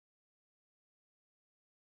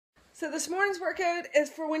So this morning's workout is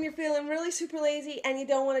for when you're feeling really super lazy and you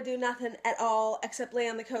don't want to do nothing at all except lay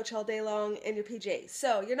on the couch all day long in your PJs.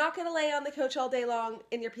 So you're not going to lay on the couch all day long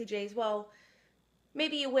in your PJs. Well,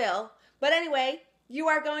 maybe you will. But anyway, you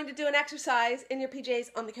are going to do an exercise in your PJs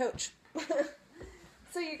on the couch.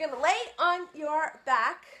 So you're going to lay on your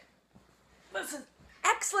back. This is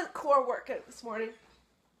excellent core workout this morning.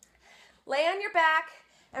 Lay on your back.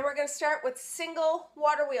 And we're going to start with single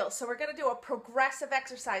water wheels. So we're going to do a progressive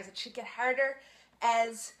exercise. It should get harder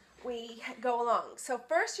as we go along. So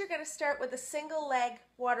first you're going to start with a single leg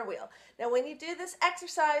water wheel. Now when you do this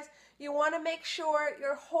exercise, you want to make sure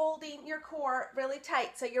you're holding your core really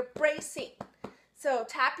tight. So you're bracing. So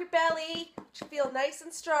tap your belly, feel nice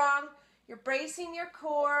and strong. You're bracing your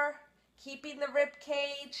core, keeping the rib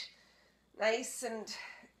cage nice and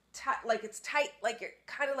like it's tight, like you're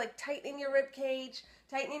kind of like tightening your rib cage,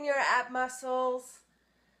 tightening your ab muscles.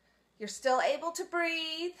 You're still able to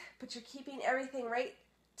breathe, but you're keeping everything right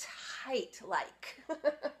tight like.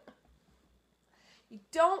 You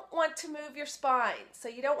don't want to move your spine, so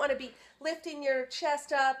you don't want to be lifting your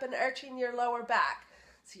chest up and arching your lower back.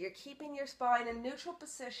 So you're keeping your spine in neutral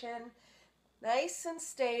position, nice and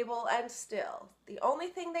stable and still. The only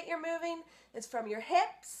thing that you're moving is from your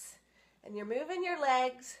hips, and you're moving your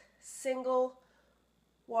legs, single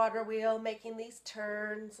water wheel, making these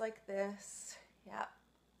turns like this. Yep.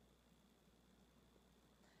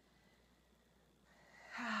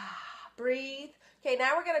 Breathe. Okay,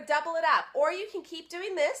 now we're going to double it up. Or you can keep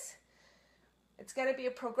doing this. It's going to be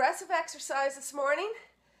a progressive exercise this morning.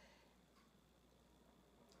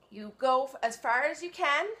 You go as far as you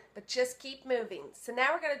can, but just keep moving. So now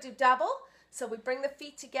we're going to do double. So we bring the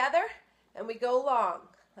feet together and we go long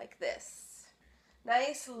like this.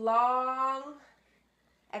 Nice long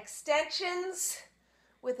extensions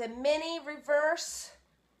with a mini reverse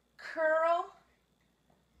curl.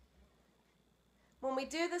 When we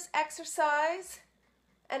do this exercise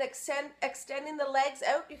and extending the legs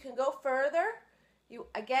out, you can go further.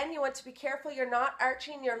 Again, you want to be careful you're not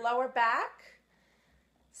arching your lower back.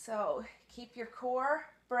 So keep your core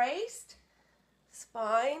braced,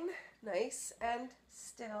 spine nice and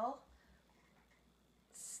still,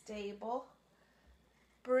 stable.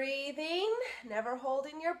 Breathing, never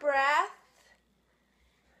holding your breath.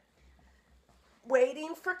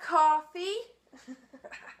 Waiting for coffee.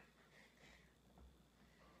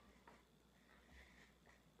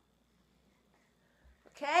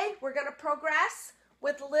 Okay, we're going to progress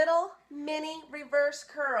with little mini reverse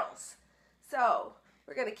curls. So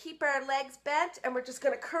we're going to keep our legs bent and we're just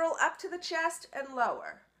going to curl up to the chest and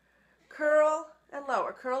lower. Curl and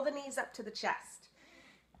lower. Curl the knees up to the chest.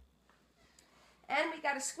 And we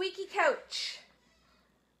got a squeaky couch.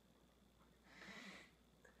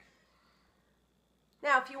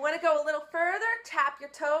 Now, if you want to go a little further, tap your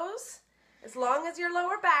toes as long as your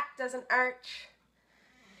lower back doesn't arch.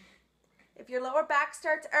 If your lower back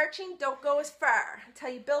starts arching, don't go as far until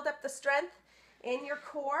you build up the strength in your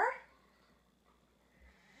core.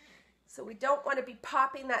 So we don't want to be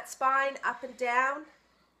popping that spine up and down.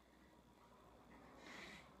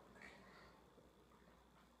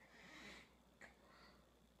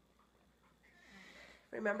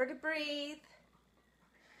 Remember to breathe.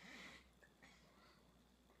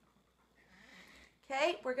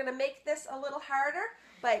 Okay, we're going to make this a little harder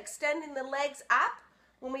by extending the legs up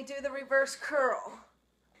when we do the reverse curl.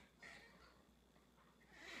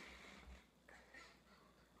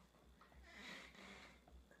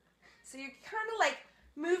 So you're kind of like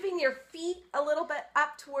moving your feet a little bit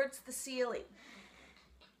up towards the ceiling.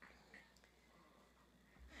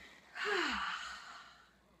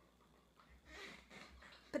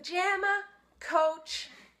 Pajama coach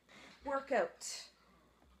workout.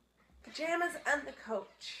 Pajamas and the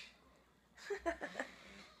coach.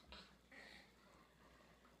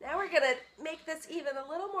 Now we're going to make this even a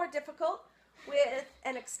little more difficult with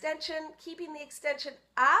an extension, keeping the extension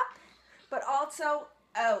up, but also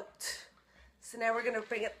out. So now we're going to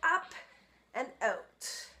bring it up and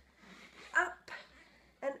out. Up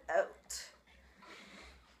and out.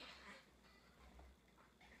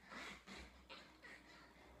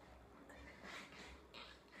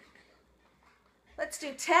 Let's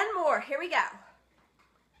do 10 more. Here we go.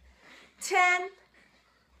 10,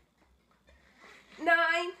 9,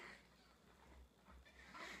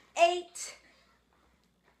 8,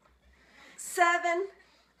 7,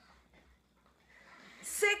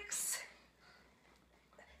 6,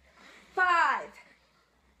 5,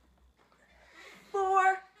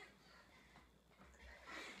 4,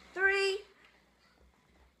 3,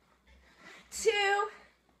 2,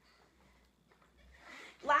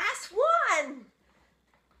 last one.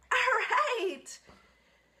 All right.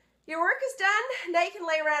 Your work is done. Now you can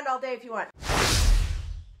lay around all day if you want.